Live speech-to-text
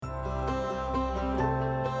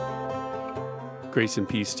Grace and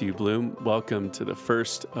peace to you, Bloom. Welcome to the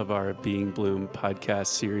first of our Being Bloom podcast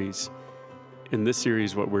series. In this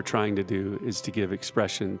series, what we're trying to do is to give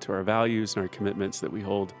expression to our values and our commitments that we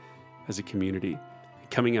hold as a community.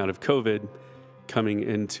 Coming out of COVID, coming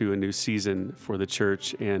into a new season for the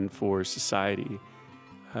church and for society,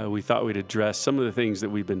 we thought we'd address some of the things that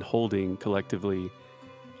we've been holding collectively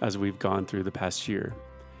as we've gone through the past year.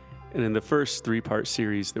 And in the first three-part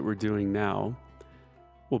series that we're doing now,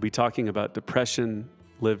 we'll be talking about depression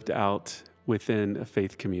lived out within a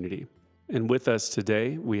faith community. And with us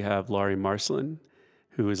today, we have Laurie Marcelin,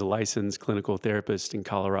 who is a licensed clinical therapist in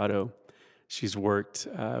Colorado. She's worked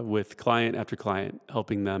with client after client,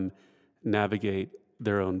 helping them navigate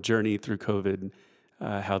their own journey through COVID,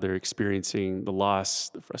 how they're experiencing the loss,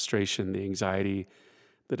 the frustration, the anxiety,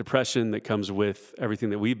 the depression that comes with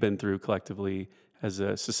everything that we've been through collectively as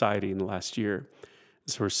a society in the last year.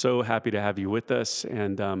 So we're so happy to have you with us.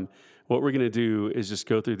 And what we're going to do is just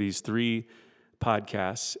go through these three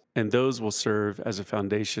podcasts, and those will serve as a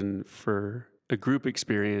foundation for a group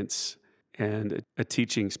experience and a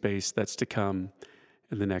teaching space that's to come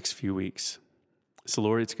in the next few weeks. So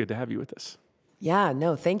Laurie, it's good to have you with us. Yeah,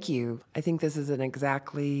 no, thank you. I think this is an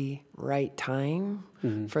exactly right time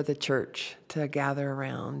for the church to gather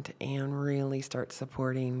around and really start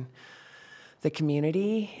supporting the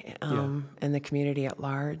community and the community at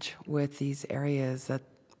large with these areas that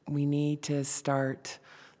we need to start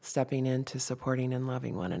stepping into supporting and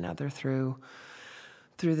loving one another through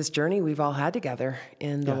this journey we've all had together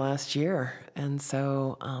in the last year. And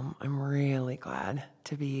so I'm really glad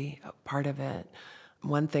to be a part of it.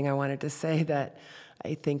 One thing I wanted to say that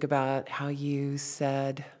I think about how you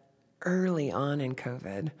said early on in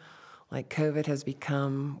COVID, like COVID has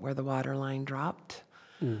become where the waterline dropped.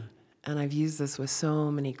 And I've used this with so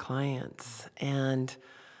many clients. And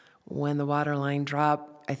when the waterline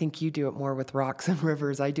drop, I think you do it more with rocks and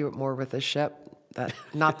rivers. I do it more with a ship.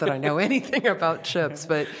 Not that I know anything about ships,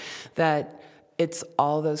 but that it's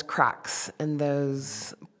all those cracks and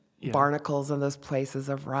those barnacles and those places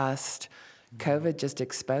of rust. COVID just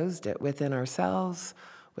exposed it within ourselves,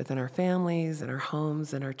 within our families, in our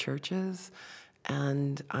homes, in our churches.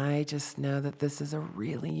 And I just know that this is a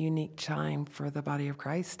really unique time for the body of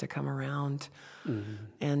Christ to come around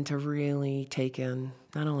and to really take in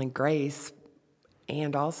not only grace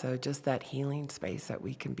and also just that healing space that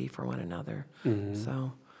we can be for one another.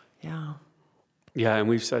 So, yeah. Yeah, and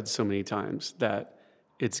we've said so many times that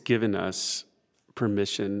it's given us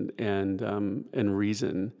permission and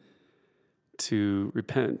reason to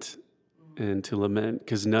repent and to lament,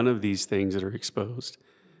 because none of these things that are exposed,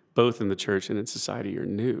 both in the church and in society, are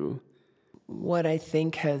new. What I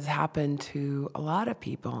think has happened to a lot of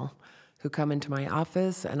people who come into my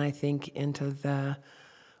office and I think into the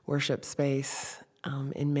worship space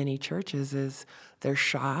in many churches is they're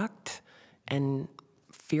shocked and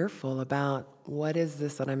fearful about what is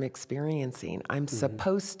this that I'm experiencing. I'm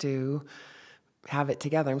supposed to have it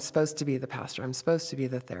together. I'm supposed to be the pastor. I'm supposed to be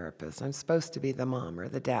the therapist. I'm supposed to be the mom or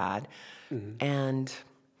the dad. And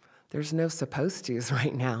there's no supposed to's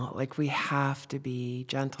right now. Like, we have to be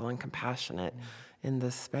gentle and compassionate in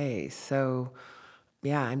this space. So,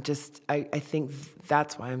 yeah, I think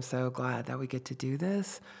that's why I'm so glad that we get to do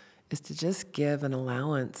this, is to just give an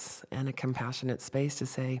allowance and a compassionate space to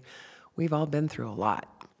say, we've all been through a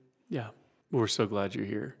lot. Yeah, we're so glad you're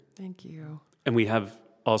here. Thank you. And we have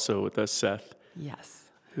also with us Seth. Yes.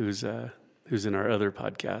 Who's in our other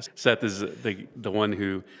podcast. Seth is the one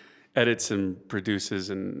who edits and produces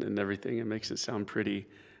and everything and makes it sound pretty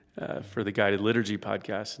for the Guided Liturgy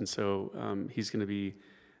podcast. And so he's going to be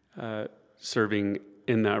serving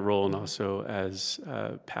in that role and also as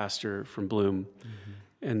pastor from Bloom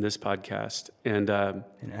in this podcast. And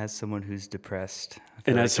as someone who's depressed.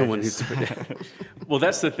 Well,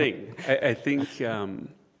 that's the thing. I think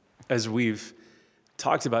as we've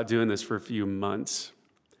talked about doing this for a few months,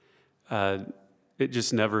 it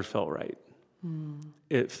just never felt right.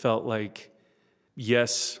 It felt like,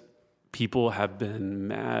 yes, people have been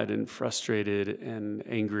mad and frustrated and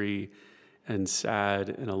angry and sad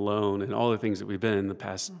and alone and all the things that we've been in the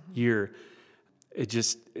past year.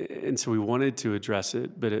 And so we wanted to address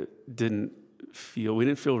it, but we didn't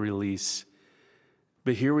feel release.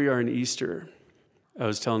 But here we are in Easter. I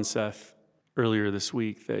was telling Seth earlier this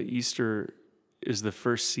week that Easter is the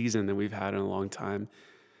first season that we've had in a long time,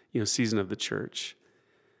 season of the church,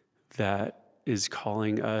 that is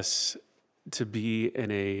calling us to be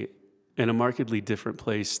in a markedly different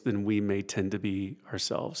place than we may tend to be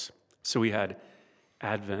ourselves. So we had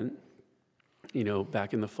Advent,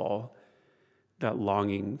 back in the fall, that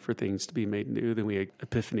longing for things to be made new. Then we had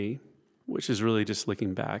Epiphany, which is really just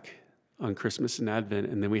looking back on Christmas and Advent,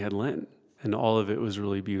 and then we had Lent, and all of it was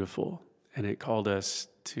really beautiful. And it called us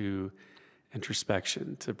to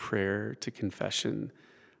introspection, to prayer, to confession,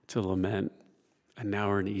 to lament. And now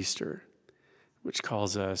we're in Easter, which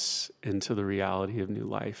calls us into the reality of new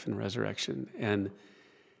life and resurrection. And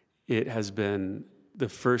it has been the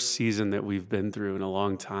first season that we've been through in a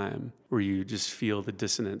long time where you just feel the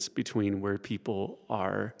dissonance between where people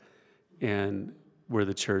are and where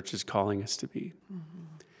the church is calling us to be.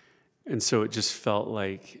 And so it just felt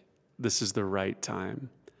like this is the right time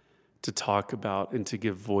to talk about and to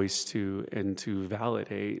give voice to and to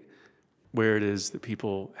validate where it is that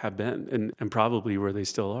people have been and probably where they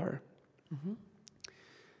still are.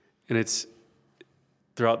 And it's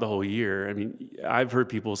throughout the whole year. I mean, I've heard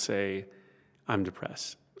people say, I'm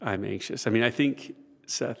depressed, I'm anxious. I mean, I think,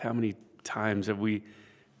 Seth, how many times have we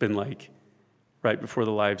been like, right before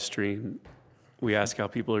the live stream, we ask how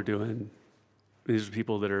people are doing. These are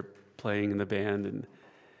people that are playing in the band and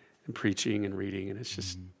preaching and reading, and it's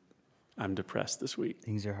just, I'm depressed this week.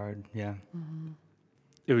 Things are hard, yeah.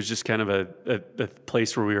 It was just kind of a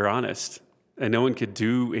place where we were honest, and no one could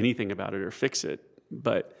do anything about it or fix it.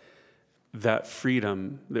 But that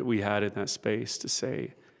freedom that we had in that space to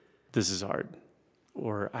say, this is hard,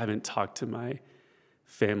 or I haven't talked to my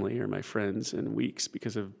family or my friends in weeks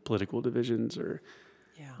because of political divisions or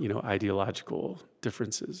ideological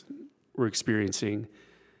differences. We're experiencing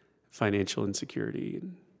financial insecurity.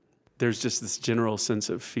 And there's just this general sense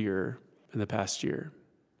of fear in the past year.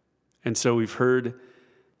 And so we've heard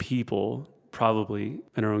people, probably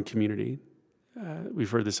in our own community, we've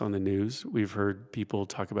heard this on the news, we've heard people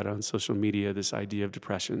talk about it on social media, this idea of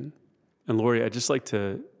depression. And Lori, I'd just like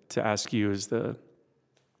to ask you as the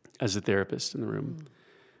therapist in the room,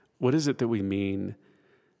 what is it that we mean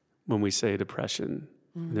when we say depression?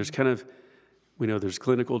 And there's kind of, we know there's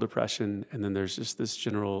clinical depression, and then there's just this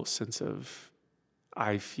general sense of,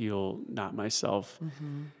 I feel not myself.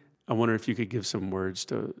 I wonder if you could give some words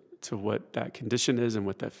to what that condition is and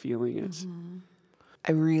what that feeling is.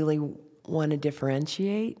 I really want to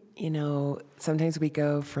differentiate. Sometimes we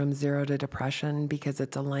go from zero to depression because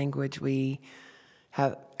it's a language we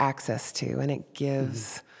have access to, and it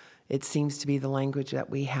gives, it seems to be the language that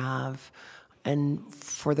we have. And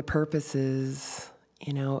for the purposes,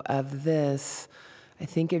 of this, I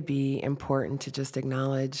think it'd be important to just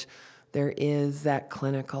acknowledge there is that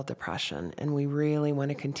clinical depression, and we really want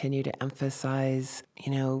to continue to emphasize,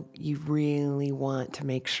 you really want to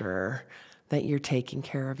make sure that you're taking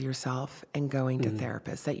care of yourself and going to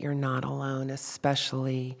therapists, that you're not alone.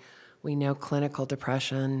 Especially, we know clinical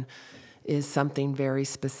depression is something very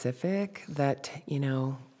specific that,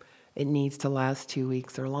 it needs to last 2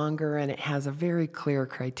 weeks or longer, and it has a very clear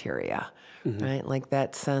criteria, right? Like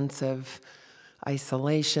that sense of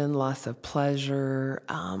isolation, loss of pleasure,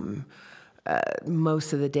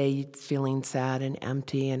 most of the day feeling sad and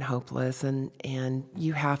empty and hopeless, and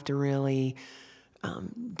you have to really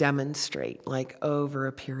demonstrate like over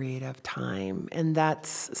a period of time. And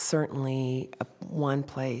that's certainly one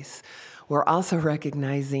place. We're also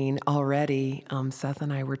recognizing already, Seth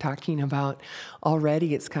and I were talking about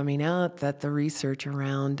already it's coming out that the research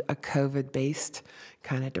around a COVID-based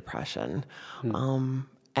kind of depression,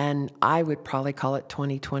 and I would probably call it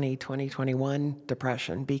 2020, 2021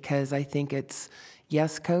 depression, because I think it's,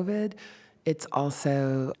 yes, COVID, it's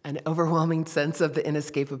also an overwhelming sense of the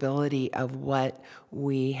inescapability of what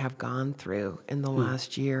we have gone through in the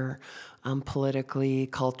last year, politically,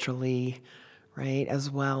 culturally, right, as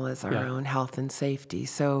well as our own health and safety.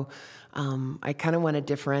 So I kind of want to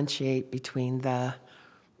differentiate between the,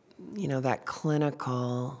 that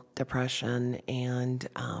clinical depression and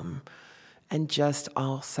just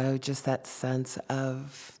also just that sense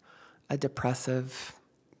of a depressive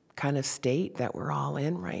kind of state that we're all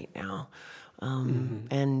in right now.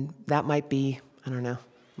 And that might be, I don't know,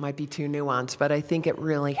 might be too nuanced, but I think it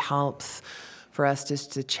really helps for us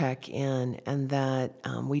just to check in, and that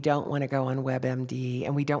we don't want to go on WebMD,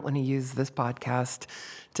 and we don't want to use this podcast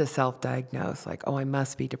to self-diagnose, like, oh, I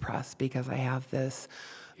must be depressed because I have this.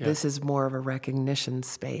 Yeah. This is more of a recognition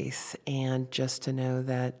space, and just to know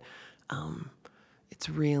that it's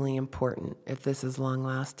really important if this is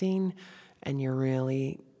long-lasting and you're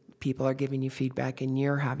really, people are giving you feedback and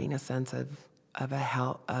you're having a sense of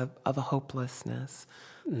a hopelessness,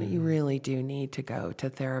 that you really do need to go to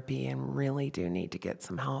therapy and really do need to get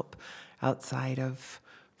some help outside of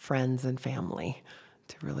friends and family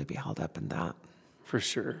to really be held up in that. For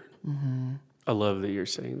sure. I love that you're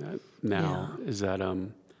saying that now, is that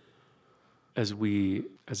as we,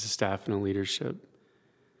 as a staff and a leadership,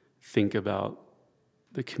 think about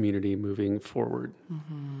the community moving forward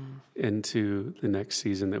into the next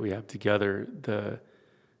season that we have together,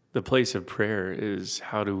 the place of prayer is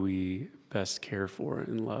how do we best care for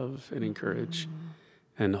and love and encourage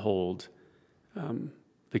and hold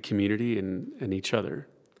the community and each other.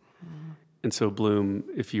 And so, Bloom,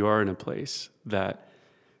 if you are in a place that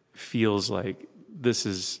feels like this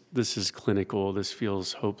is clinical, this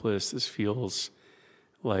feels hopeless, this feels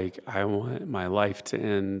like I want my life to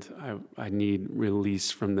end, I need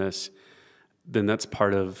release from this, then that's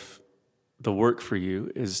part of the work for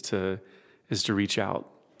you is to reach out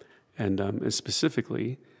and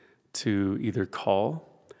specifically to either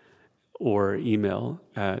call or email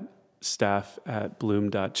at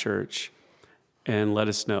staff@bloom.church and let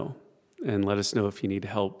us know. And let us know if you need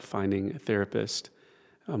help finding a therapist,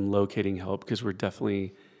 locating help, because we're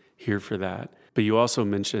definitely here for that. But you also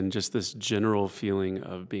mentioned just this general feeling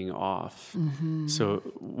of being off. Mm-hmm. So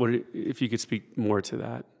if you could speak more to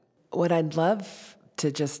that? What I'd love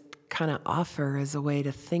to just kind of offer is a way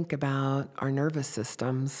to think about our nervous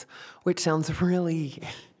systems, which sounds really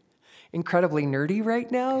incredibly nerdy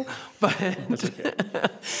right now, but okay.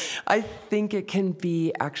 I think it can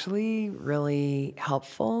be actually really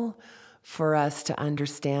helpful for us to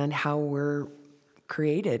understand how we're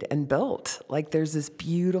created and built. Like there's this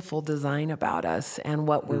beautiful design about us, and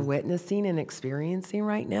what we're witnessing and experiencing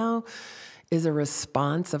right now is a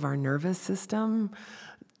response of our nervous system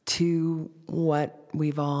to what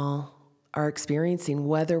we've all are experiencing,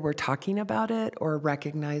 whether we're talking about it or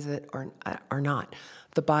recognize it or not.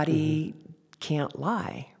 The body can't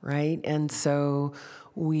lie, right? And so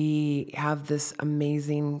we have this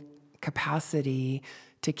amazing capacity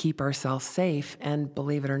to keep ourselves safe. And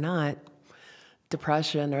believe it or not,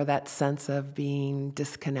 depression or that sense of being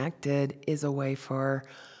disconnected is a way for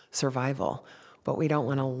survival. But we don't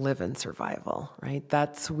want to live in survival, right?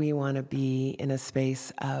 We want to be in a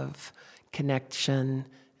space of connection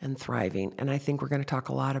and thriving. And I think we're going to talk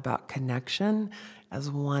a lot about connection as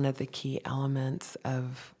one of the key elements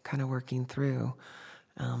of kind of working through.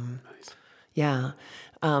 Nice. Yeah.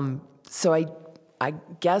 So I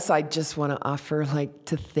guess I just want to offer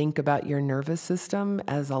to think about your nervous system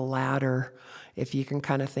as a ladder. If you can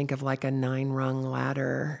kind of think of like a 9-rung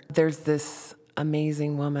ladder. There's this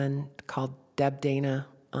amazing woman called Deb Dana.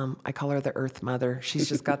 I call her the Earth Mother. She's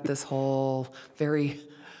just got this whole very,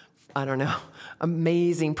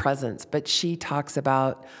 amazing presence. But she talks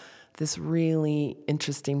about this really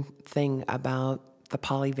interesting thing about the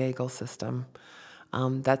polyvagal system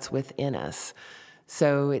that's within us.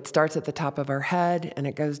 So it starts at the top of our head and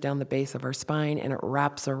it goes down the base of our spine and it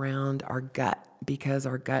wraps around our gut, because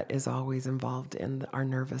our gut is always involved in our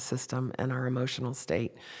nervous system and our emotional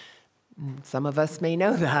state. Some of us may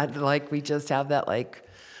know that, we just have that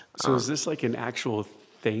So is this like an actual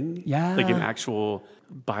thing? Yeah. Like an actual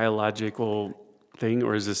biological thing,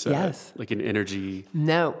 or is this Yes. like an energy?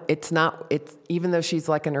 No, it's not. It's even though she's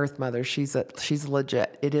like an Earth Mother, she's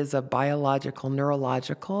legit. It is a biological,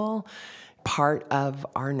 neurological part of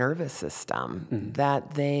our nervous system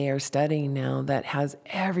that they are studying now that has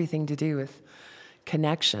everything to do with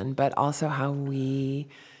connection, but also how we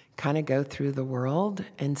kind of go through the world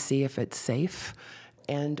and see if it's safe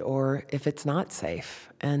and or if it's not safe.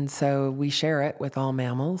 And so we share it with all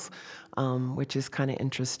mammals, which is kind of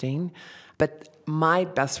interesting. But my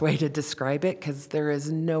best way to describe it, because there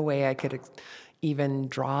is no way I could even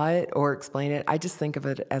draw it or explain it, I just think of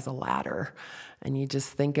it as a ladder. And you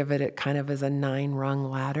just think of it kind of as a 9-rung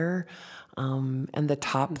ladder. And the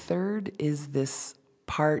top third is this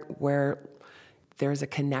part where there's a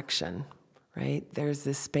connection, right? There's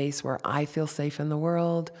this space where I feel safe in the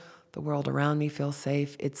world around me feels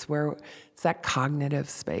safe. It's that cognitive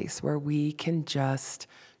space where we can just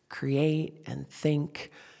create and think,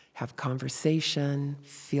 have conversation,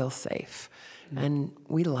 feel safe. And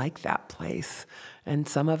we like that place. And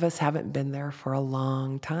some of us haven't been there for a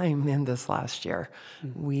long time in this last year.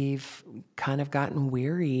 We've kind of gotten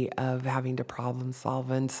weary of having to problem solve.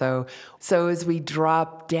 And so as we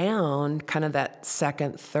drop down, kind of that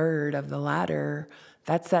second third of the ladder,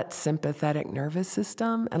 that's that sympathetic nervous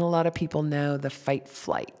system. And a lot of people know the fight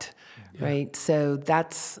flight, right? So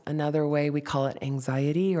that's another way we call it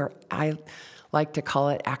anxiety, or I like to call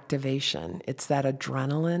it activation. It's that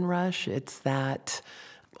adrenaline rush. It's that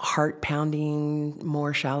heart pounding,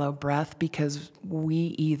 more shallow breath, because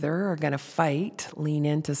we either are going to fight, lean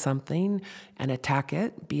into something and attack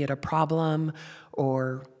it, be it a problem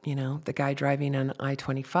or, the guy driving on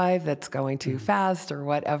I-25 that's going too fast or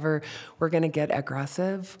whatever. We're going to get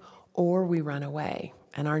aggressive or we run away.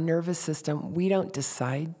 And our nervous system, we don't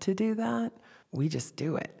decide to do that. We just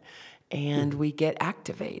do it. And we get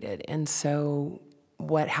activated. And so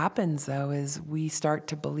what happens, though, is we start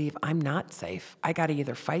to believe I'm not safe. I got to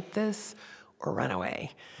either fight this or run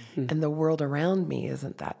away. And the world around me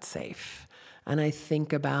isn't that safe. And I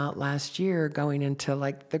think about last year going into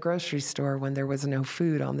like the grocery store when there was no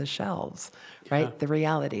food on the shelves, right? Yeah. The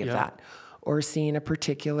reality of that. Or seeing a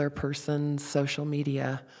particular person's social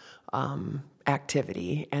media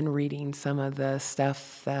activity and reading some of the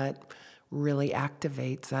stuff that really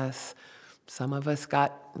activates us. Some of us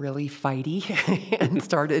got really fighty and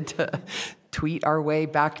started to tweet our way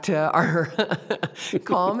back to our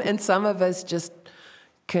calm, and some of us just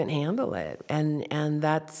couldn't handle it. And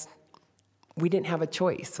that's, we didn't have a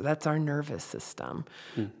choice. So that's our nervous system.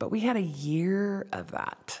 But we had a year of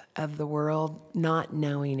that, of the world not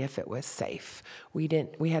knowing if it was safe. We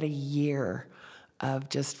had a year of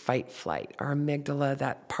just fight, flight, our amygdala,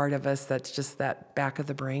 that part of us that's just that back of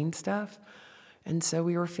the brain stuff. And so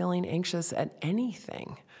we were feeling anxious at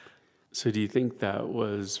anything. So do you think that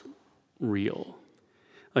was real?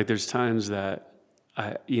 Like there's times that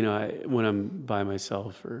when I'm by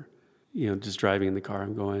myself or, just driving in the car,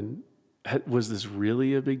 I'm going, was this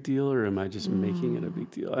really a big deal or am I just making it a big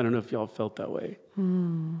deal? I don't know if y'all felt that way.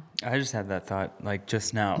 I just had that thought, like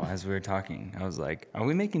just now as we were talking. I was like, are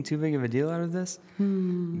we making too big of a deal out of this?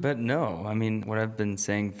 But no, I mean, what I've been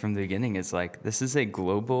saying from the beginning is like, this is a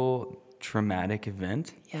global traumatic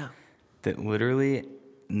event that literally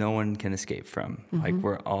no one can escape from. Like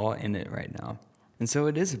we're all in it right now. And so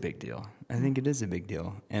it is a big deal. I think it is a big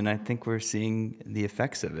deal. And I think we're seeing the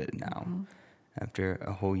effects of it now after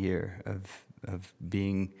a whole year of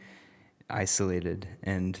being isolated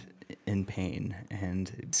and in pain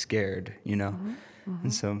and scared,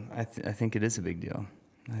 And so I think it is a big deal.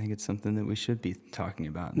 I think it's something that we should be talking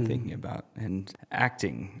about and thinking about and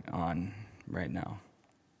acting on right now.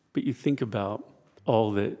 But you think about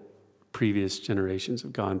all that previous generations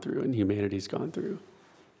have gone through and humanity's gone through.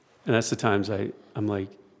 And that's the times I'm like,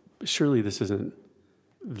 surely this isn't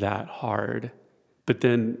that hard. But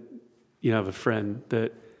then, I have a friend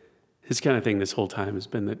that his kind of thing this whole time has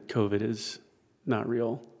been that COVID is not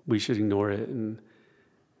real. We should ignore it.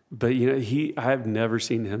 But I've never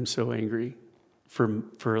seen him so angry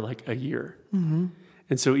for like a year.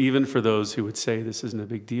 And so even for those who would say this isn't a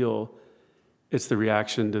big deal, it's the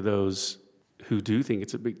reaction to those who do think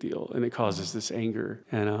it's a big deal, and it causes this anger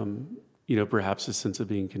and, perhaps a sense of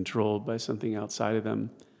being controlled by something outside of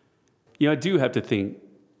them. I do have to think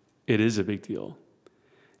it is a big deal,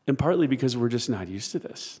 and partly because we're just not used to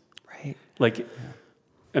this. Right. Like,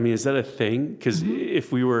 I mean, is that a thing? Because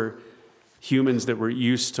if we were humans that were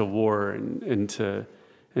used to war and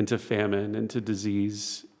to famine and to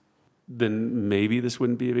disease, then maybe this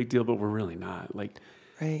wouldn't be a big deal, but we're really not. Like,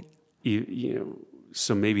 Right.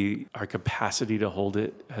 So maybe our capacity to hold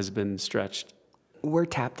it has been stretched. We're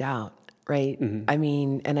tapped out, right? I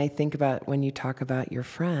mean, and I think about when you talk about your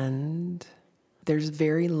friend, there's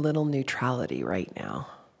very little neutrality right now.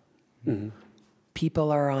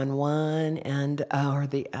 People are on one end or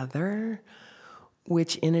the other,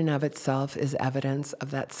 which in and of itself is evidence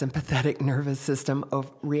of that sympathetic nervous system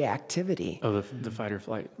of reactivity. Oh, the fight or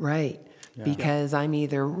flight. Right. Yeah. Because I'm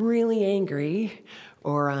either really angry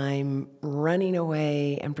or I'm running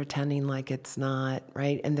away and pretending like it's not,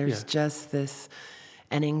 right? And there's just this,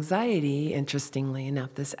 and anxiety, interestingly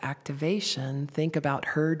enough, this activation, think about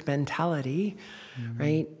herd mentality,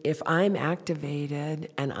 right? If I'm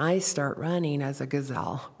activated and I start running as a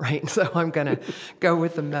gazelle, right? So I'm going to go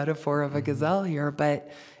with the metaphor of a gazelle here,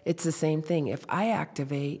 but it's the same thing. If I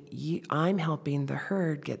activate, I'm helping the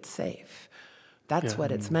herd get safe. That's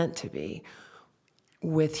what it's meant to be.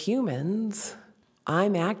 With humans,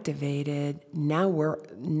 I'm activated. Now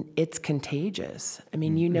it's contagious. I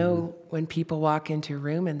mean, when people walk into a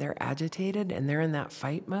room and they're agitated and they're in that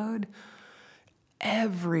fight mode,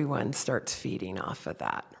 everyone starts feeding off of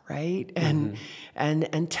that, right? And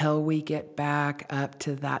until we get back up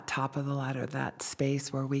to that top of the ladder, that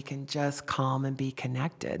space where we can just calm and be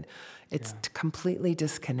connected. It's completely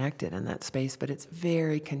disconnected in that space, but it's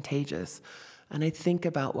very contagious. And I think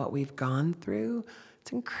about what we've gone through.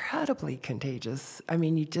 It's incredibly contagious. I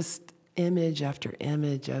mean, you just image after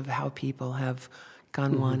image of how people have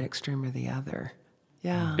gone one extreme or the other.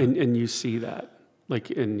 Yeah. And you see that, like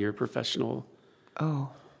in your professional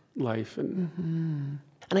life. And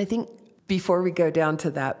I think before we go down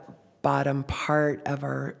to that bottom part of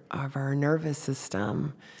our nervous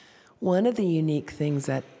system, one of the unique things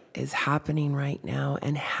that is happening right now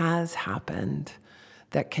and has happened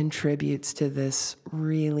that contributes to this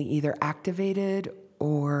really either activated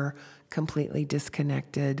or completely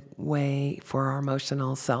disconnected way for our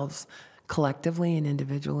emotional selves collectively and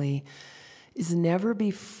individually is never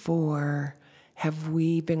before have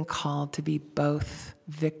we been called to be both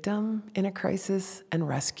victim in a crisis and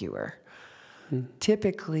rescuer.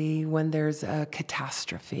 Typically, when there's a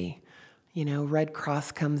catastrophe, Red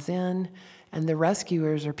Cross comes in, and the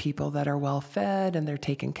rescuers are people that are well fed and they're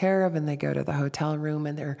taken care of, and they go to the hotel room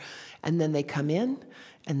and then they come in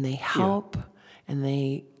and they help and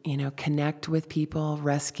they, connect with people,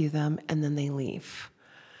 rescue them, and then they leave.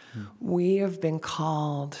 We have been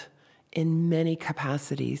called in many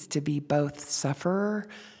capacities to be both sufferer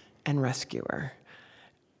and rescuer.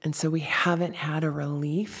 And so we haven't had a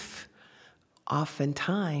relief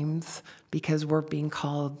oftentimes because we're being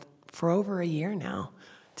called for over a year now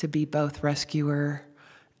to be both rescuer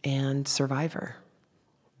and survivor.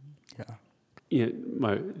 Yeah.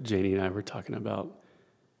 Janie and I were talking about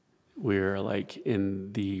we're like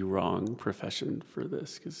in the wrong profession for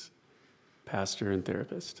this because pastor and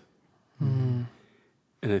therapist.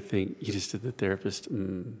 And I think you just did the therapist.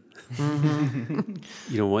 One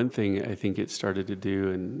thing I think it started to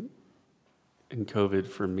do in COVID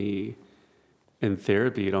for me, in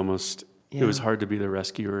therapy, it was hard to be the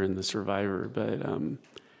rescuer and the survivor, but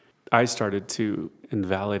I started to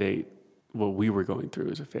invalidate what we were going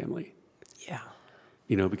through as a family. Yeah.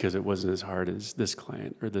 Because it wasn't as hard as this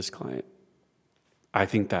client or this client. I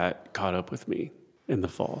think that caught up with me in the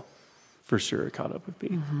fall. For sure, it caught up with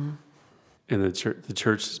me. And the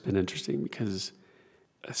church has been interesting because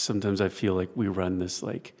sometimes I feel like we run this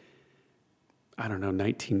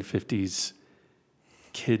 1950s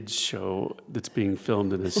kids show that's being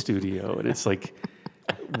filmed in a studio, and it's like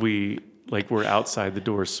we're outside the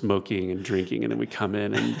door smoking and drinking, and then we come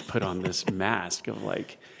in and put on this mask of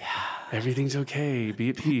everything's okay, be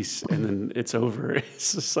at peace, and then it's over.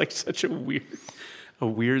 It's just like such a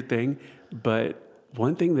weird thing. But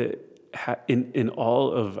one thing that in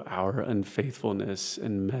all of our unfaithfulness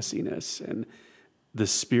and messiness, and the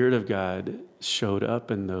Spirit of God showed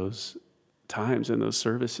up in those times, in those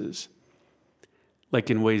services, like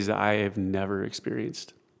in ways that I have never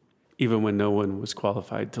experienced, even when no one was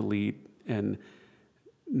qualified to lead and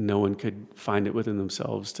no one could find it within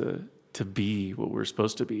themselves to be what we're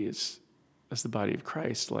supposed to be as the body of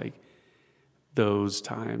Christ. Like those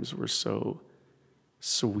times were so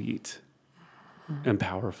sweet and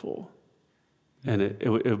powerful. And it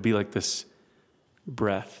would be like this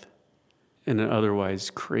breath in an otherwise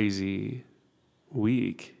crazy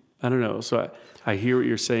week. I don't know. So I hear what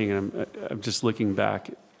you're saying, and I'm just looking back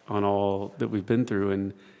on all that we've been through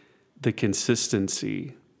and the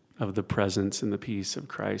consistency of the presence and the peace of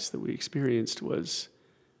Christ that we experienced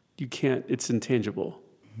it's intangible.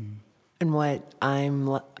 And what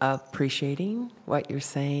I'm appreciating what you're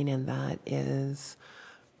saying, and that is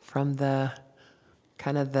from the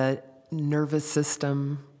kind of the nervous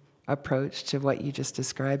system approach to what you just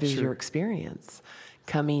described as your experience.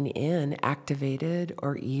 Coming in activated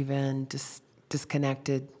or even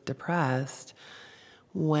disconnected, depressed,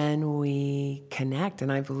 when we connect,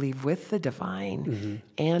 and I believe with the divine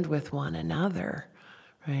and with one another,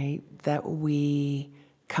 right, that we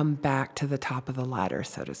come back to the top of the ladder,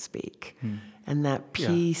 so to speak. And that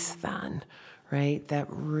peace then, right, that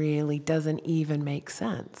really doesn't even make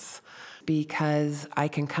sense, because I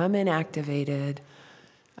can come in activated,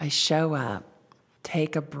 I show up,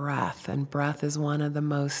 take a breath, and breath is one of the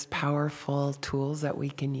most powerful tools that we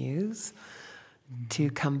can use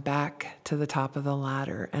to come back to the top of the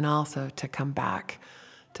ladder, and also to come back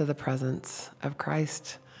to the presence of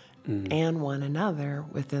Christ and one another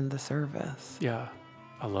within the service. Yeah,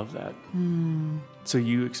 I love that. So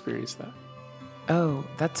you experienced that? Oh,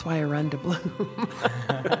 that's why I run to Bloom.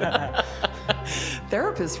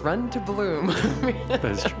 Therapists run to Bloom. That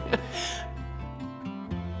is true.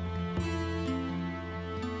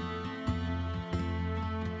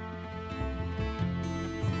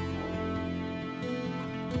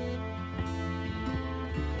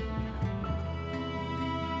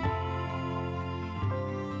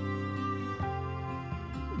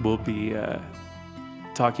 We'll be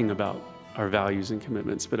talking about our values and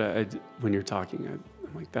commitments, but when you're talking, I'm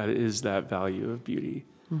like, that is that value of beauty.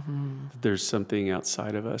 There's something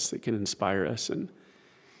outside of us that can inspire us and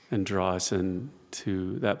draw us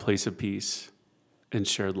into that place of peace and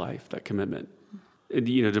shared life, that commitment.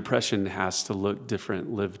 And, depression has to look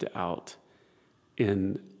different lived out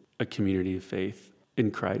in a community of faith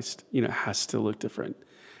in Christ. It has to look different.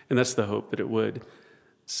 And that's the hope that it would.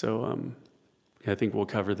 So I think we'll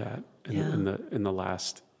cover that in the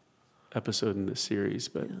last episode in this series.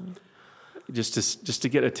 But just to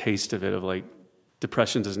get a taste of it, of like,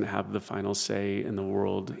 depression doesn't have the final say in the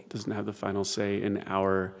world, doesn't have the final say in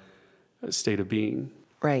our state of being.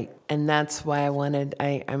 Right. And that's why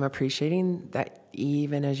I'm appreciating that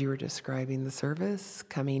even as you were describing the service,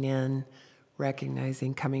 coming in,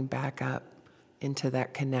 recognizing, coming back up into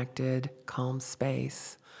that connected, calm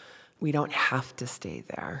space. We don't have to stay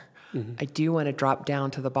there. Mm-hmm. I do want to drop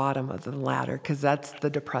down to the bottom of the ladder because that's the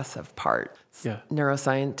depressive part. Yeah.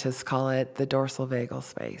 Neuroscientists call it the dorsal vagal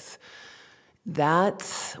space.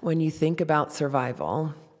 That's when you think about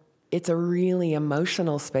survival. It's a really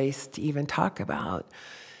emotional space to even talk about.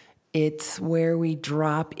 It's where we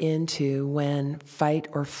drop into when fight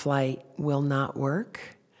or flight will not work,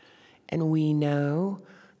 and we know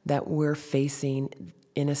that we're facing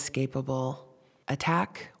inescapable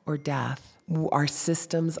attack or death. Our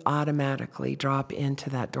systems automatically drop into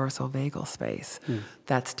that dorsal vagal space.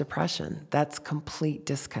 That's depression. That's complete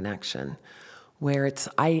disconnection, where it's,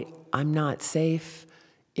 I'm not safe.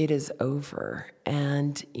 It is over.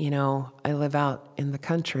 And, I live out in the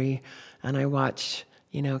country and I watch,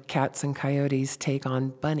 cats and coyotes take on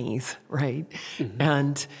bunnies, right? Mm-hmm.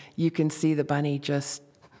 And you can see the bunny just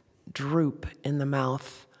droop in the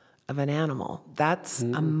mouth of an animal. That's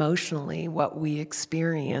emotionally what we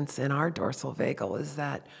experience in our dorsal vagal is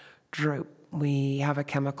that droop. We have a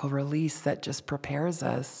chemical release that just prepares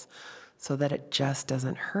us so that it just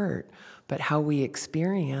doesn't hurt. But how we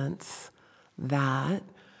experience that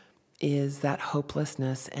is that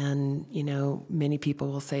hopelessness. And, many people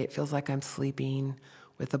will say it feels like I'm sleeping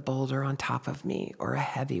with a boulder on top of me or a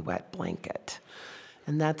heavy, wet blanket.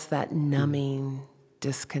 And that's that numbing,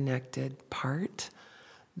 disconnected part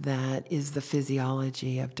that is the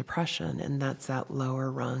physiology of depression. And that's that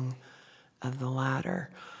lower rung of the ladder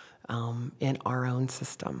in our own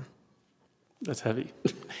system. That's heavy.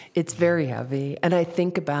 It's very heavy. And I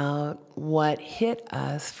think about what hit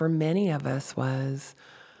us for many of us was,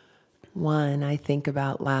 one, I think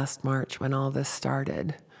about last March when all this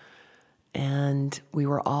started. And we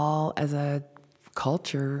were all, as a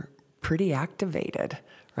culture, pretty activated,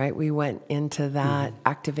 right? We went into that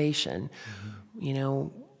activation. Mm-hmm.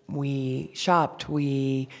 We shopped,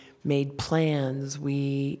 we made plans,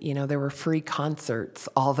 there were free concerts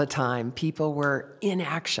all the time. People were in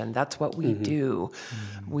action. That's what we do.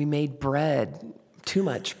 Mm-hmm. We made bread, too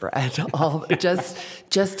much bread,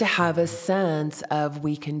 just to have a sense of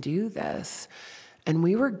we can do this. And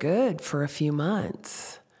we were good for a few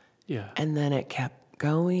months. Yeah. And then it kept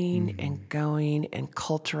going and going, and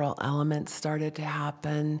cultural elements started to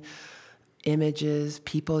happen. Images,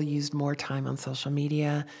 people used more time on social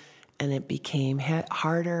media, and it became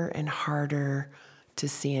harder and harder to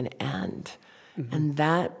see an end. Mm-hmm. And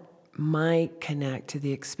that might connect to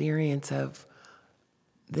the experience of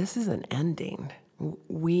this is an ending.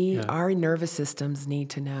 Our nervous systems need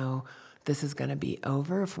to know this is going to be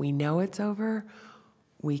over. If we know it's over,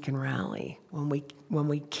 we can rally. When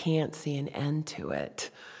we can't see an end to it,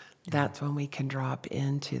 that's when we can drop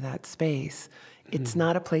into that space. It's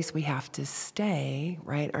not a place we have to stay,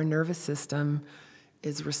 right? Our nervous system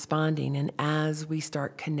is responding, and as we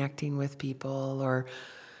start connecting with people, or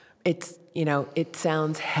it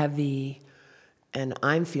sounds heavy, and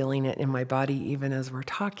I'm feeling it in my body even as we're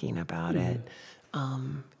talking about it.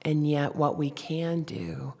 And yet what we can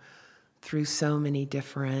do through so many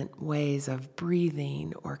different ways of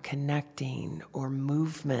breathing or connecting or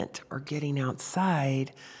movement or getting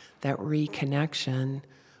outside, that reconnection,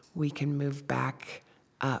 we can move back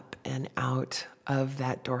up and out of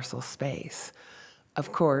that dorsal space.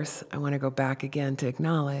 Of course, I want to go back again to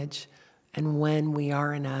acknowledge, and when we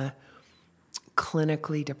are in a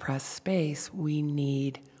clinically depressed space, we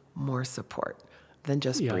need more support than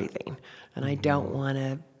just breathing. And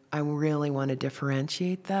I really want to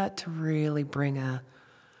differentiate that to really bring a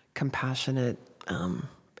compassionate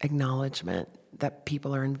acknowledgement that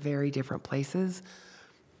people are in very different places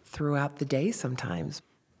throughout the day sometimes.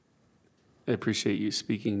 I appreciate you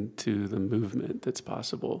speaking to the movement that's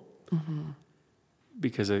possible,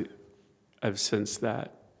 because I've sensed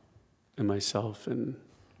that in myself and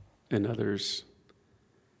others,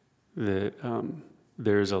 that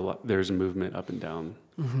there's a movement up and down.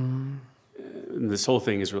 And this whole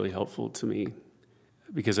thing is really helpful to me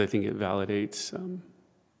because I think it validates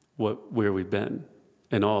where we've been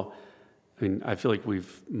and all. I mean, I feel like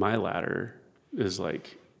my ladder is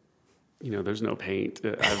like, there's no paint.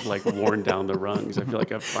 I've like worn down the rungs. I feel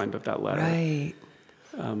like I've climbed up that ladder Right.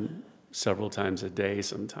 Several times a day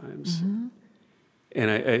sometimes.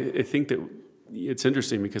 And I think that it's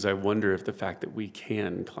interesting because I wonder if the fact that we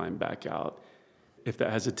can climb back out, if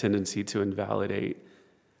that has a tendency to invalidate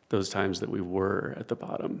those times that we were at the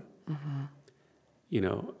bottom. I'm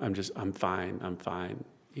fine.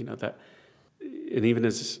 That, and even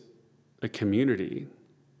as a community,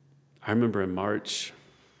 I remember in March,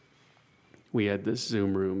 we had this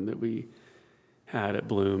Zoom room that we had at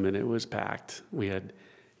Bloom, and it was packed. We had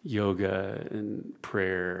yoga and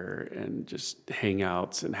prayer and just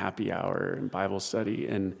hangouts and happy hour and Bible study,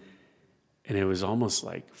 and it was almost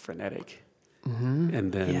like frenetic.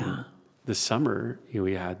 And then the summer,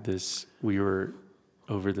 we had this, we were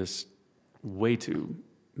over this way too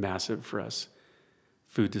massive for us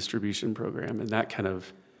food distribution program, and that kind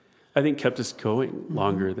of, I think, kept us going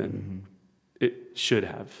longer than it should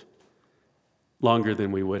have, longer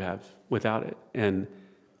than we would have without it. And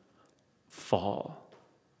fall,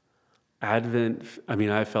 Advent, I mean,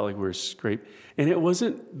 I felt like we were scraped. And it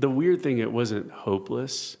wasn't, the weird thing, it wasn't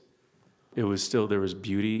hopeless. It was still, there was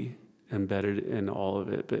beauty embedded in all of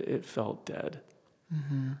it, but it felt dead.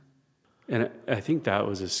 And I think that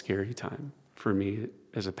was a scary time for me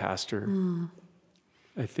as a pastor.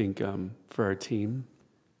 I think for our team,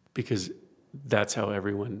 because that's how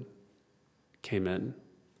everyone came in.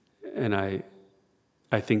 And I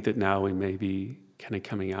think that now we may be kind of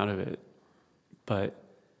coming out of it. But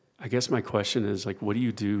I guess my question is, like, what do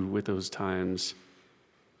you do with those times,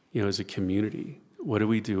 as a community? What do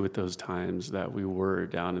we do with those times that we were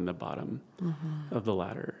down in the bottom of the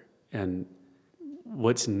ladder? And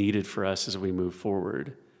what's needed for us as we move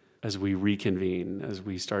forward, as we reconvene, as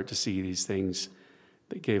we start to see these things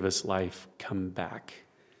that gave us life come back?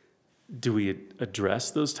 Do we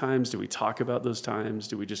address those times? Do we talk about those times?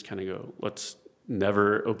 Do we just kind of go, let's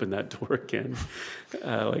never open that door again?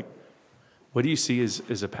 What do you see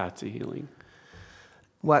as a path to healing?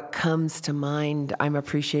 What comes to mind, I'm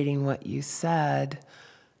appreciating what you said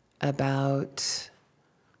about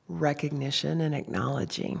recognition and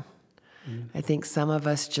acknowledging. I think some of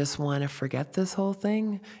us just want to forget this whole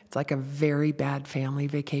thing. It's like a very bad family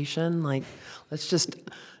vacation. Like, let's just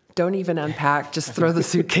don't even unpack, just throw the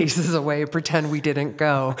suitcases away, pretend we didn't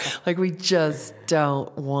go. Like, we just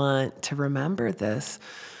don't want to remember this.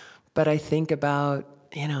 But I think about,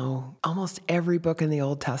 almost every book in the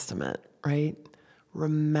Old Testament, right?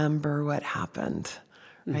 Remember what happened,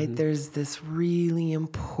 right? There's this really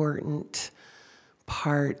important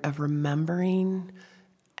part of remembering,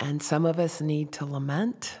 and some of us need to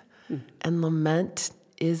lament. And lament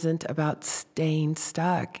isn't about staying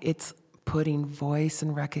stuck. It's putting voice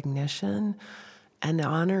and recognition and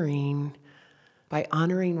honoring. By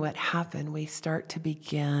honoring what happened, we start to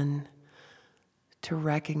begin to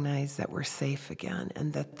recognize that we're safe again,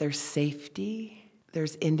 and that there's safety.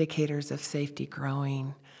 There's indicators of safety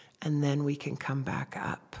growing, and then we can come back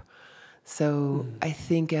up. So I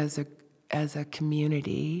think as a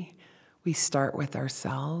community, we start with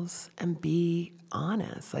ourselves and be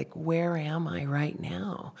honest. Like, where am I right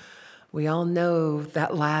now? We all know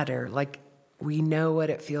that ladder. Like, we know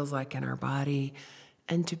what it feels like in our body,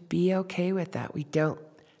 and to be okay with that. We don't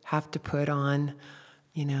have to put on,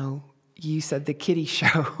 you said the kiddie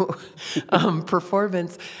show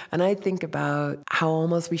performance. And I think about how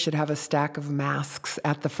almost we should have a stack of masks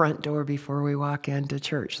at the front door before we walk into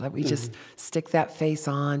church, that we just stick that face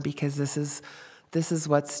on, because this is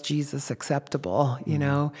what's Jesus acceptable,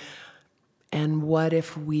 And what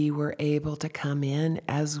if we were able to come in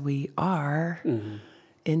as we are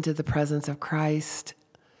into the presence of Christ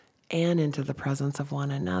and into the presence of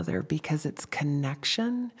one another, because it's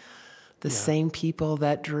connection. The same people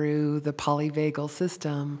that drew the polyvagal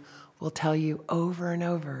system will tell you over and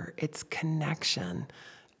over, it's connection,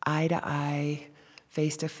 eye to eye,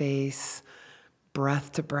 face to face,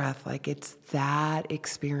 breath to breath. Like, it's that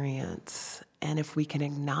experience. And if we can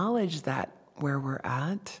acknowledge that where we're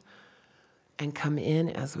at and come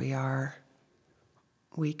in as we are,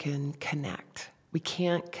 we can connect. We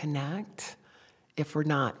can't connect if we're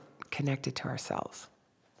not connected to ourselves.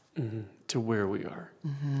 To where we are.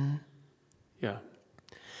 Yeah.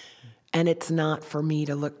 And it's not for me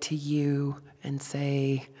to look to you and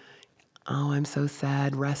say, oh, I'm so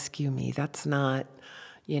sad, rescue me. That's not,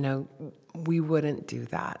 we wouldn't do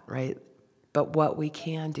that, right? But what we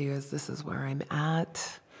can do is, this is where I'm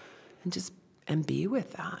at, and be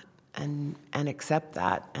with that and accept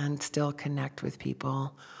that, and still connect with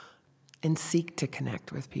people and seek to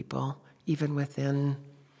connect with people, even within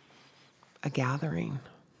a gathering.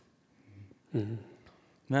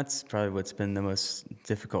 That's probably what's been the most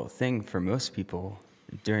difficult thing for most people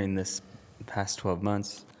during this past 12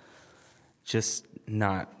 months. Just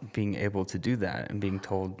not being able to do that, and being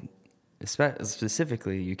told,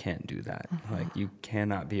 specifically, you can't do that. Like, you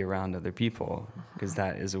cannot be around other people, because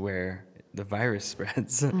that is where the virus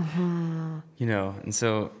spreads. And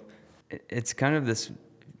so it's kind of this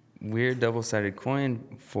weird double-sided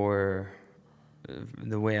coin. For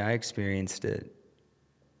the way I experienced it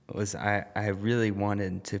was I really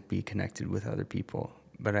wanted to be connected with other people,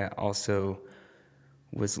 but I also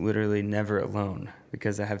was literally never alone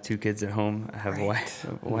because I have 2 kids at home. I have a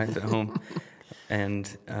wife at home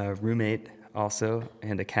and a roommate also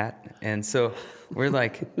and a cat. And so we're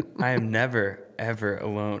like, I am never, ever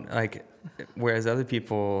alone. Like, whereas other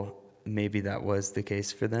people, maybe that was the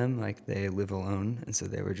case for them. Like, they live alone, and so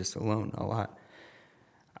they were just alone a lot.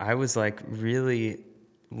 I was like really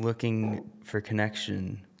looking for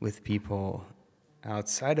connection with people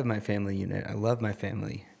outside of my family unit. I love my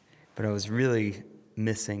family, but I was really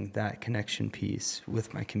missing that connection piece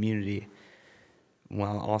with my community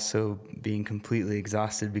while also being completely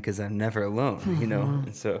exhausted because I'm never alone, you know?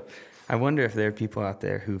 And so I wonder if there are people out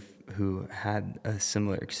there who had a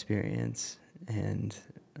similar experience. And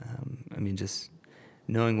I mean, just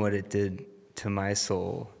knowing what it did to my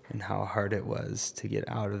soul and how hard it was to get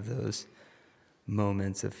out of those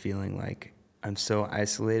moments of feeling like I'm so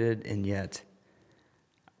isolated and yet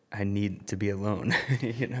I need to be alone,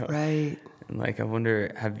 you know? Right. And like, I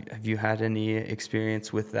wonder, have you had any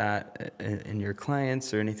experience with that in your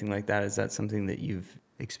clients or anything like that? Is that something that you've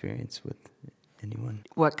experienced with anyone?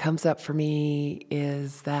 What comes up for me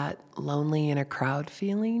is that lonely in a crowd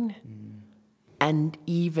feeling. And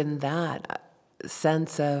even that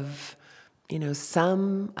sense of, you know,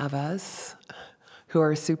 some of us who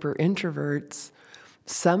are super introverts,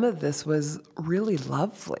 some of this was really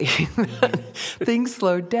lovely. Things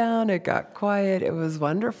slowed down, it got quiet, it was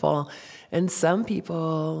wonderful. And some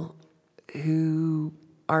people who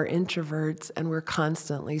are introverts and were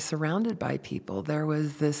constantly surrounded by people, there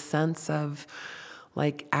was this sense of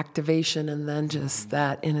like activation and then just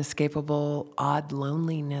that inescapable odd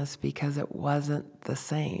loneliness because it wasn't the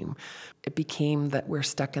same. It became that we're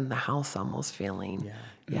stuck in the house almost feeling.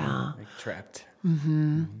 Yeah. Like trapped.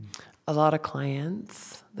 A lot of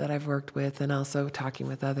clients that I've worked with and also talking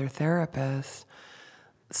with other therapists,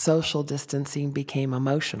 social distancing became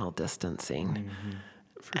emotional distancing.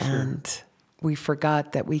 For sure. And we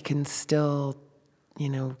forgot that we can still, you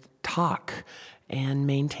know, talk and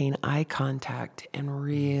maintain eye contact and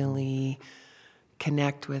really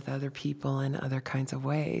connect with other people in other kinds of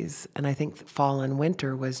ways. And I think fall and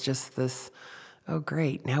winter was just this, oh,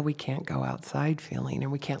 great, now we can't go outside feeling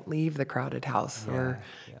and we can't leave the crowded house or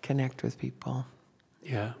connect with people.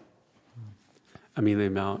 Yeah. I mean, the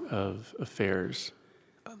amount of affairs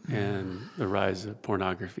and the rise of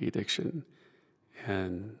pornography addiction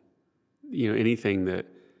and, you know, anything that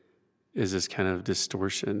is this kind of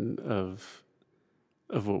distortion of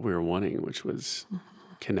what we were wanting, which was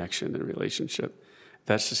connection and relationship,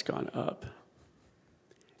 that's just gone up.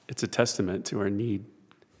 It's a testament to our need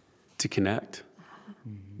to connect,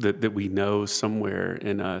 that we know somewhere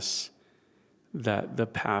in us that the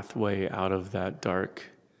pathway out of that dark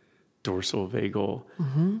dorsal vagal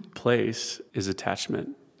place is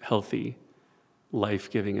attachment, healthy,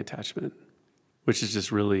 life-giving attachment, which is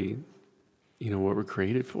just really, you know, what we're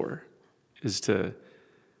created for, is to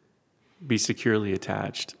be securely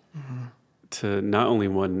attached to not only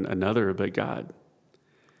one another, but God.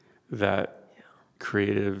 That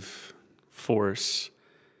creative force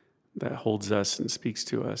that holds us and speaks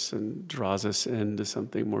to us and draws us into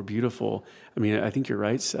something more beautiful. I mean, I think you're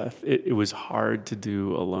right, Seth. It was hard to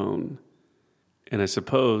do alone. And I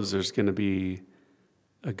suppose there's going to be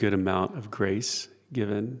a good amount of grace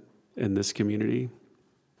given in this community,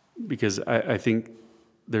 because I think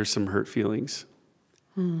there's some hurt feelings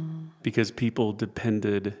because people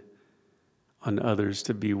depended on others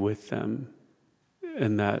to be with them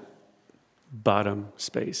in that bottom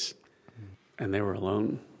space, and they were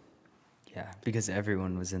alone. Yeah, because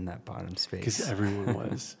everyone was in that bottom space. Because everyone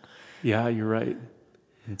was. Yeah, you're right.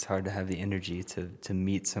 It's hard to have the energy to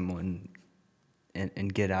meet someone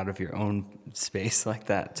and get out of your own space like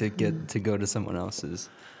that, to go to someone else's.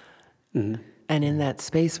 And in that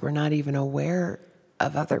space, we're not even aware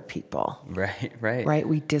of other people. Right. Right?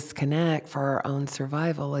 We disconnect for our own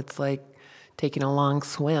survival. It's like taking a long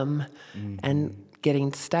swim and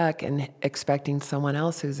getting stuck and expecting someone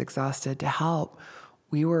else who's exhausted to help.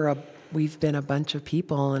 We've been a bunch of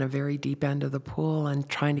people in a very deep end of the pool and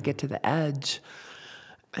trying to get to the edge.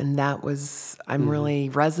 And that was, I'm really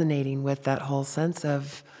resonating with that whole sense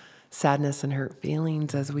of sadness and hurt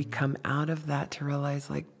feelings as we come out of that to realize,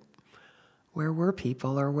 like, where were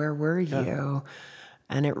people or where were you?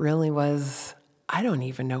 And it really was, I don't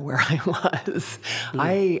even know where I was.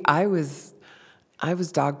 I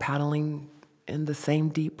was dog paddling in the same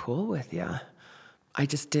deep pool with you. I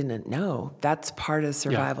just didn't know. That's part of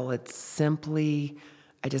survival. Yeah. It's simply,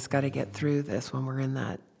 I just got to get through this when we're in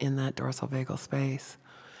that dorsal vagal space.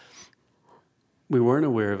 We weren't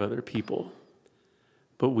aware of other people,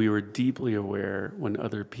 but we were deeply aware when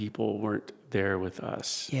other people weren't there with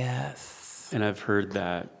us. Yes. And I've heard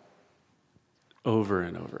that over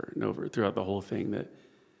and over and over throughout the whole thing, that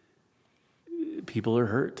people are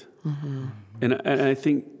hurt. Mm-hmm. And I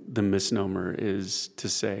think the misnomer is to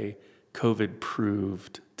say COVID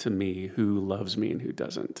proved to me who loves me and who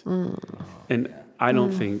doesn't. And I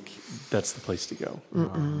don't think that's the place to go.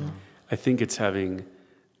 I think it's having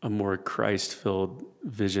a more Christ-filled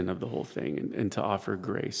vision of the whole thing, and to offer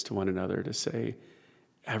grace to one another, to say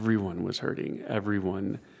everyone was hurting,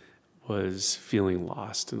 everyone was feeling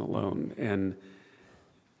lost and alone. And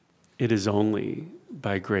it is only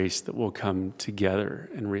by grace that we'll come together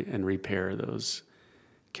and repair those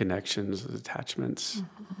connections, those attachments,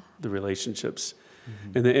 the relationships,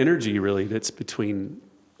 and the energy really that's between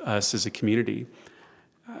us as a community.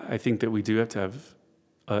 I think that we do have to have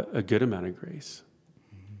a good amount of grace.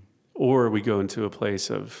 Or we go into a place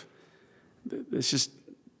of, it's just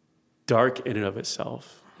dark in and of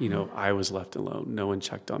itself. You know, I was left alone. No one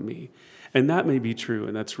checked on me. And that may be true,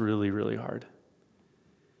 and that's really, really hard.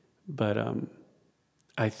 But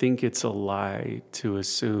I think it's a lie to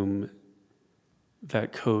assume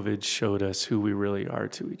that COVID showed us who we really are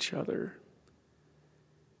to each other.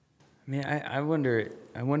 I mean, I wonder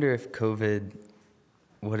if COVID,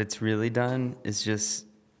 what it's really done is just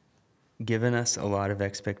given us a lot of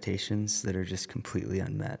expectations that are just completely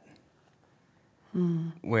unmet.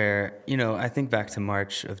 Where, you know, I think back to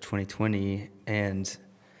March of 2020, and,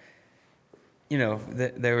 you know,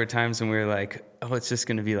 there were times when we were like, oh, it's just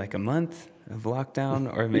going to be like a month of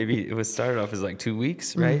lockdown, or maybe it was started off as like 2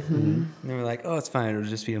 weeks, right? And then we're like, oh, it's fine, it'll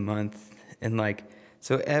just be a month. And like,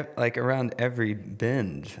 so like around every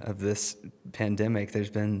bend of this pandemic,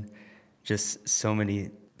 there's been just so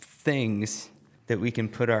many things that we can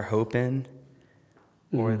put our hope in,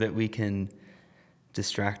 or that we can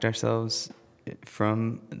distract ourselves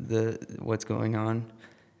from what's going on.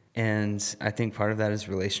 And I think part of that is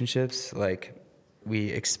relationships. Like, we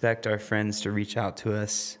expect our friends to reach out to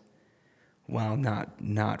us while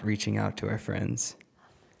not reaching out to our friends.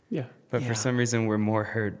 Yeah. But for some reason, we're more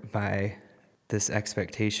hurt by this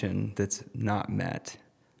expectation that's not met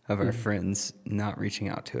of our friends not reaching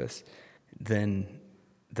out to us than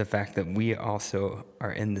the fact that we also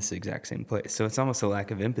are in this exact same place. So it's almost a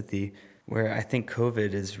lack of empathy, where I think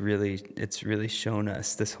COVID it's really shown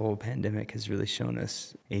us, this whole pandemic has really shown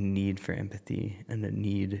us a need for empathy and a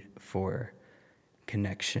need for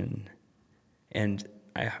connection. And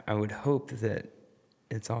I would hope that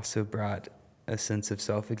it's also brought a sense of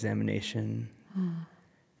self-examination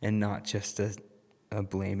and not just a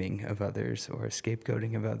blaming of others or a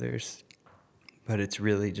scapegoating of others, but it's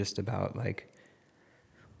really just about like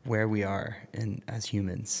where we are as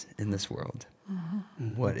humans in this world.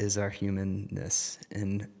 What is our humanness,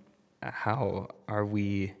 and how are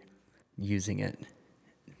we using it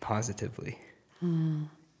positively?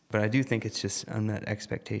 But I do think it's just unmet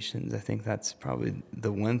expectations. I think that's probably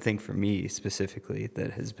the one thing for me specifically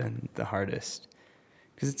that has been the hardest,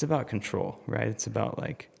 because it's about control, right? It's about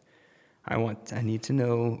like, I need to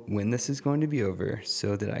know when this is going to be over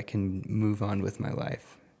so that I can move on with my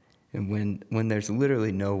life. And when there's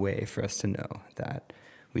literally no way for us to know that,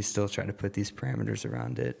 we still try to put these parameters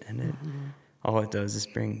around it, and all it does is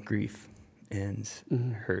bring grief and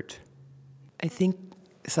hurt. I think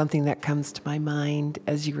something that comes to my mind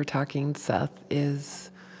as you were talking, Seth,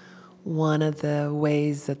 is one of the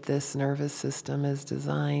ways that this nervous system is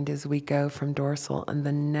designed is we go from dorsal, and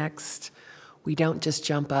the next, we don't just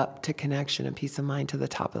jump up to connection and peace of mind to the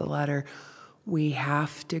top of the ladder. We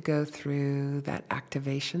have to go through that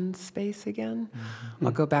activation space again.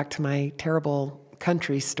 I'll go back to my terrible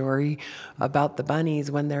country story about the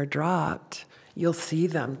bunnies. When they're dropped, you'll see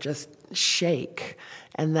them just shake.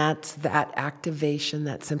 And that's that activation,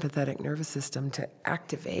 that sympathetic nervous system to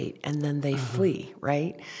activate, and then they flee,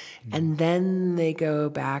 right? And then they go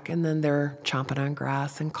back, and then they're chomping on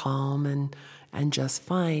grass and calm and just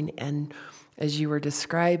fine. And as you were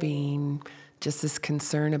describing, just this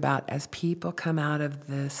concern about as people come out of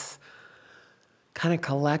this kind of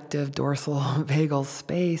collective dorsal vagal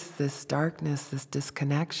space, this darkness, this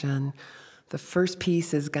disconnection, the first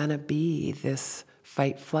piece is going to be this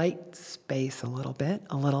fight-flight space a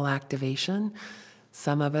little activation.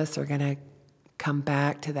 Some of us are going to come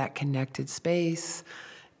back to that connected space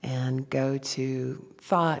and go to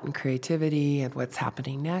thought and creativity and what's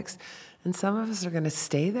happening next. And some of us are going to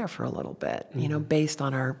stay there for a little bit, you know, based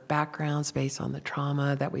on our backgrounds, based on the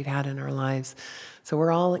trauma that we've had in our lives. So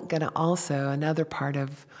we're all going to also, another part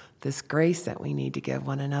of this grace that we need to give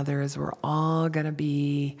one another is we're all going to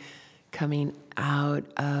be coming out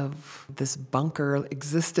of this bunker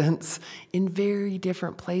existence in very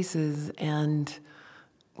different places. And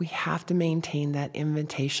we have to maintain that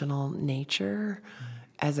invitational nature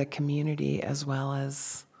as a community, as well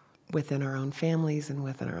as within our own families and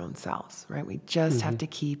within our own selves, right? We just have to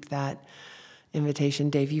keep that invitation.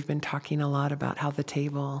 Dave, you've been talking a lot about how the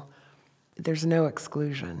table, there's no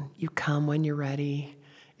exclusion. You come when you're ready.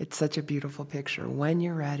 It's such a beautiful picture. When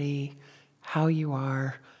you're ready, how you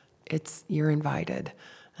are, you're invited.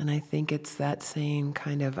 And I think it's that same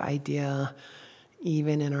kind of idea,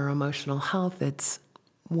 even in our emotional health. It's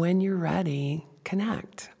when you're ready,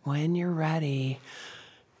 connect. When you're ready,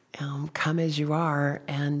 come as you are,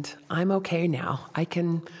 and I'm okay now. I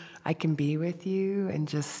can be with you and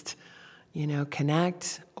just,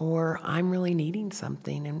 connect, or I'm really needing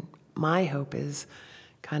something. And my hope is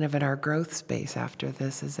kind of in our growth space after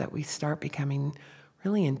this is that we start becoming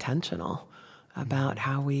really intentional about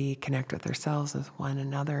how we connect with ourselves, with one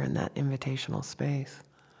another in that invitational space.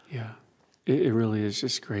 Yeah. It really is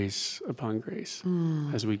just grace upon grace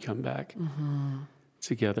as we come back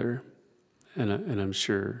together. And I'm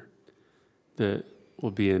sure that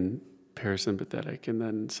we'll be in parasympathetic, and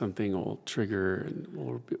then something will trigger,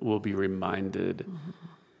 and we'll be reminded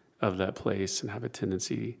of that place and have a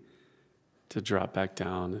tendency to drop back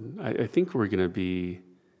down. And I think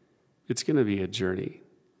it's going to be a journey,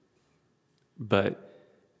 but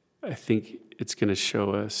I think it's going to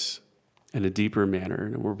show us in a deeper manner,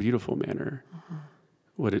 in a more beautiful manner,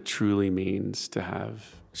 what it truly means to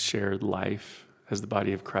have shared life as the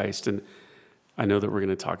body of Christ. And I know that we're going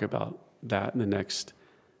to talk about that in the next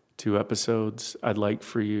 2 episodes. I'd like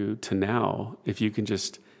for you to now, if you can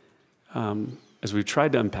just, as we've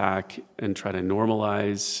tried to unpack and try to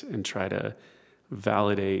normalize and try to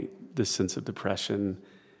validate the sense of depression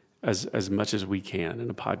as much as we can in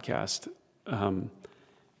a podcast,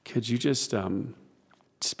 could you just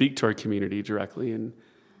speak to our community directly and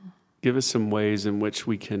give us some ways in which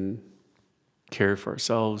we can care for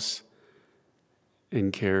ourselves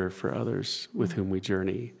and care for others with whom we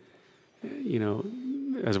journey?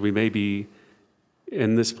 As we may be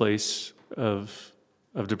in this place of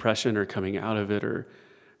depression or coming out of it,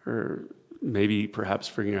 or maybe perhaps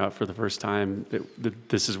figuring out for the first time that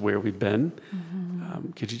this is where we've been.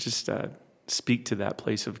 Could you just speak to that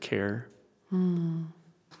place of care?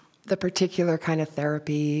 The particular kind of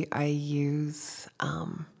therapy I use,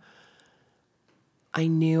 I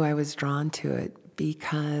knew I was drawn to it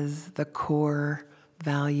because the core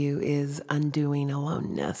value is undoing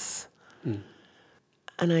aloneness.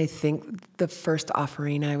 And I think the first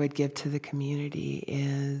offering I would give to the community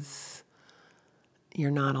is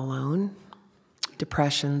you're not alone.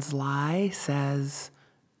 Depression's lie says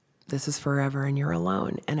this is forever and you're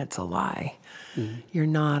alone, and it's a lie. You're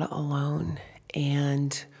not alone.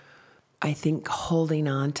 And I think holding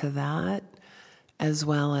on to that, as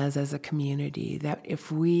well as a community, that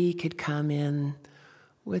if we could come in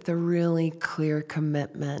with a really clear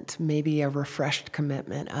commitment, maybe a refreshed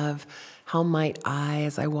commitment of how might I,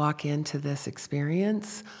 as I walk into this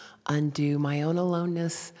experience, undo my own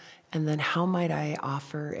aloneness, and then how might I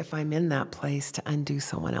offer, if I'm in that place, to undo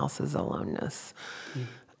someone else's aloneness.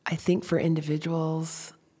 I think for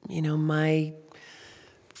individuals, my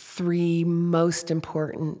 3 most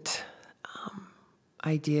important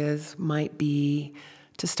ideas might be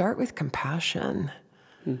to start with compassion.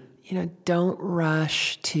 Don't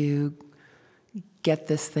rush to get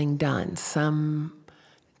this thing done. Sometimes,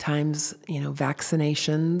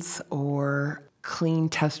 vaccinations or clean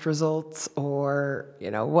test results or,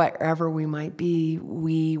 whatever we might be,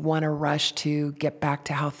 we want to rush to get back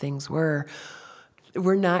to how things were.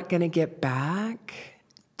 We're not going to get back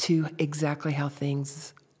to exactly how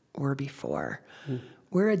things were before.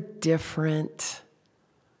 We're a different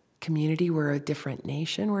community. We're a different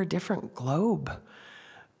nation. We're a different globe.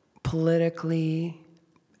 Politically,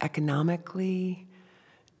 economically,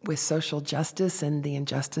 with social justice and the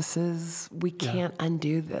injustices, we can't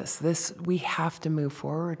undo this. We have to move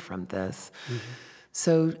forward from this.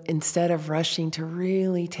 So instead of rushing to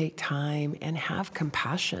really take time and have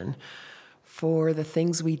compassion for the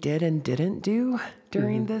things we did and didn't do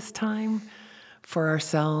during this time, for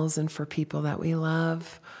ourselves and for people that we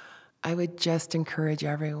love, I would just encourage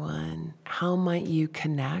everyone, how might you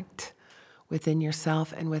connect within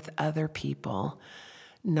yourself and with other people?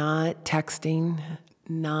 Not texting,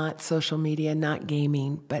 not social media, not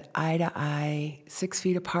gaming, but eye to eye, 6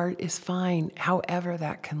 feet apart is fine. However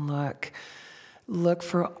that can look. Look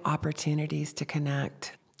for opportunities to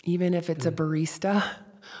connect. Even if it's a barista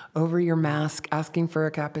over your mask asking for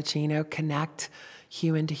a cappuccino, connect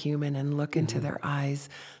human to human and look into their eyes.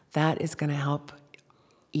 That is going to help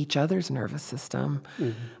each other's nervous system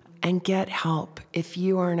and get help. If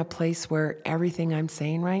you are in a place where everything I'm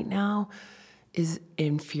saying right now is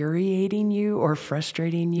infuriating you or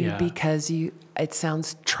frustrating you because it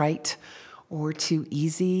sounds trite or too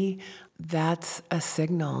easy, that's a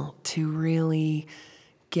signal to really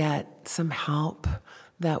get some help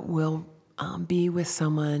that will be with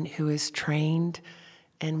someone who is trained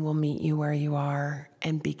and will meet you where you are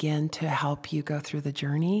and begin to help you go through the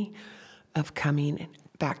journey of coming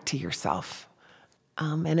back to yourself.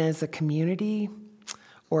 And as a community,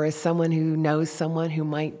 or as someone who knows someone who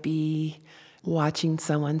might be watching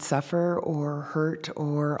someone suffer or hurt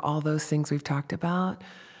or all those things we've talked about,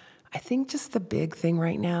 I think just the big thing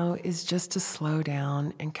right now is just to slow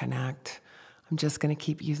down and connect. I'm just going to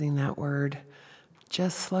keep using that word.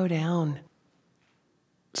 Just slow down.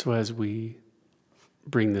 So as we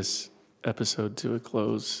bring this episode to a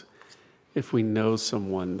close, if we know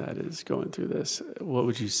someone that is going through this, what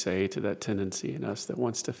would you say to that tendency in us that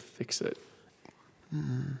wants to fix it?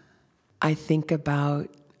 I think about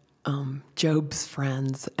Job's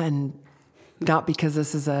friends, and not because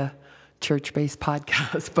this is a church-based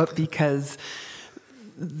podcast, but because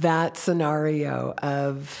that scenario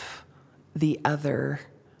of the other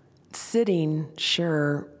sitting,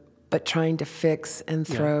 sure, but trying to fix and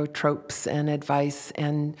throw tropes and advice.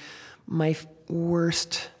 And my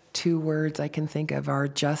worst 2 words I can think of are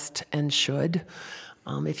just and should.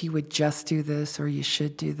 If you would just do this or you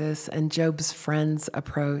should do this. And Job's friend's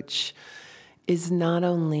approach is not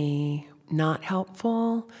only not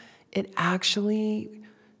helpful, it actually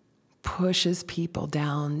pushes people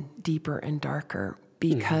down deeper and darker.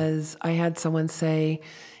 Because I had someone say,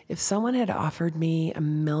 if someone had offered me $1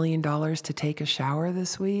 million to take a shower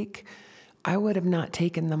this week, I would have not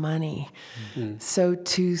taken the money. So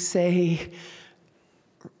to say,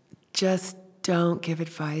 just don't give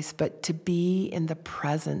advice, but to be in the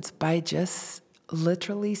presence by just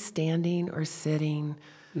literally standing or sitting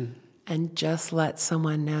and just let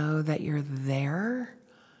someone know that you're there,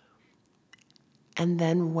 and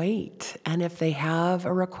then wait. And if they have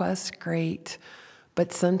a request, great.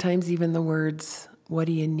 But sometimes even the words, "What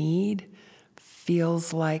do you need?"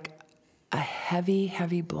 feels like a heavy,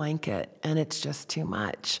 heavy blanket, and it's just too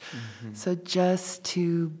much. So just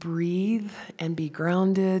to breathe and be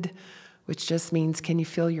grounded, which just means, can you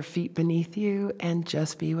feel your feet beneath you, and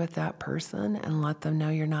just be with that person and let them know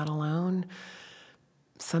you're not alone.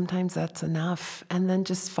 Sometimes that's enough. And then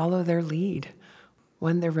just follow their lead.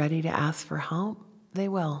 When they're ready to ask for help, they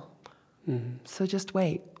will. So just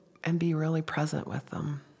wait and be really present with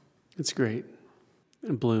them. It's great.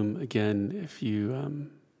 And Bloom, again, if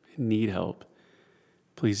you need help,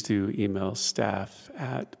 please do email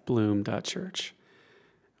staff@bloom.church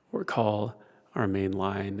or call our main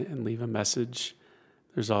line and leave a message.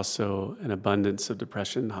 There's also an abundance of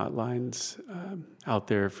depression hotlines out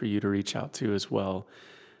there for you to reach out to as well.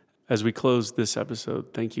 As we close this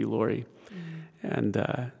episode, thank you, Lori. And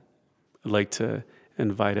I'd like to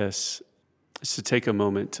invite us to take a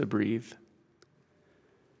moment to breathe,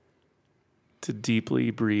 to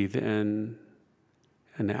deeply breathe in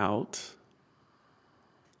and out,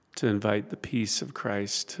 to invite the peace of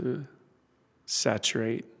Christ to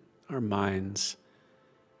saturate our minds,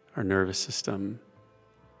 our nervous system,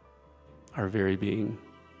 our very being,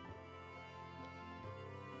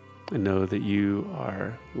 and know that you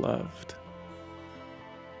are loved.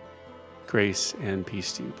 Grace and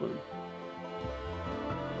peace to you, Bloom.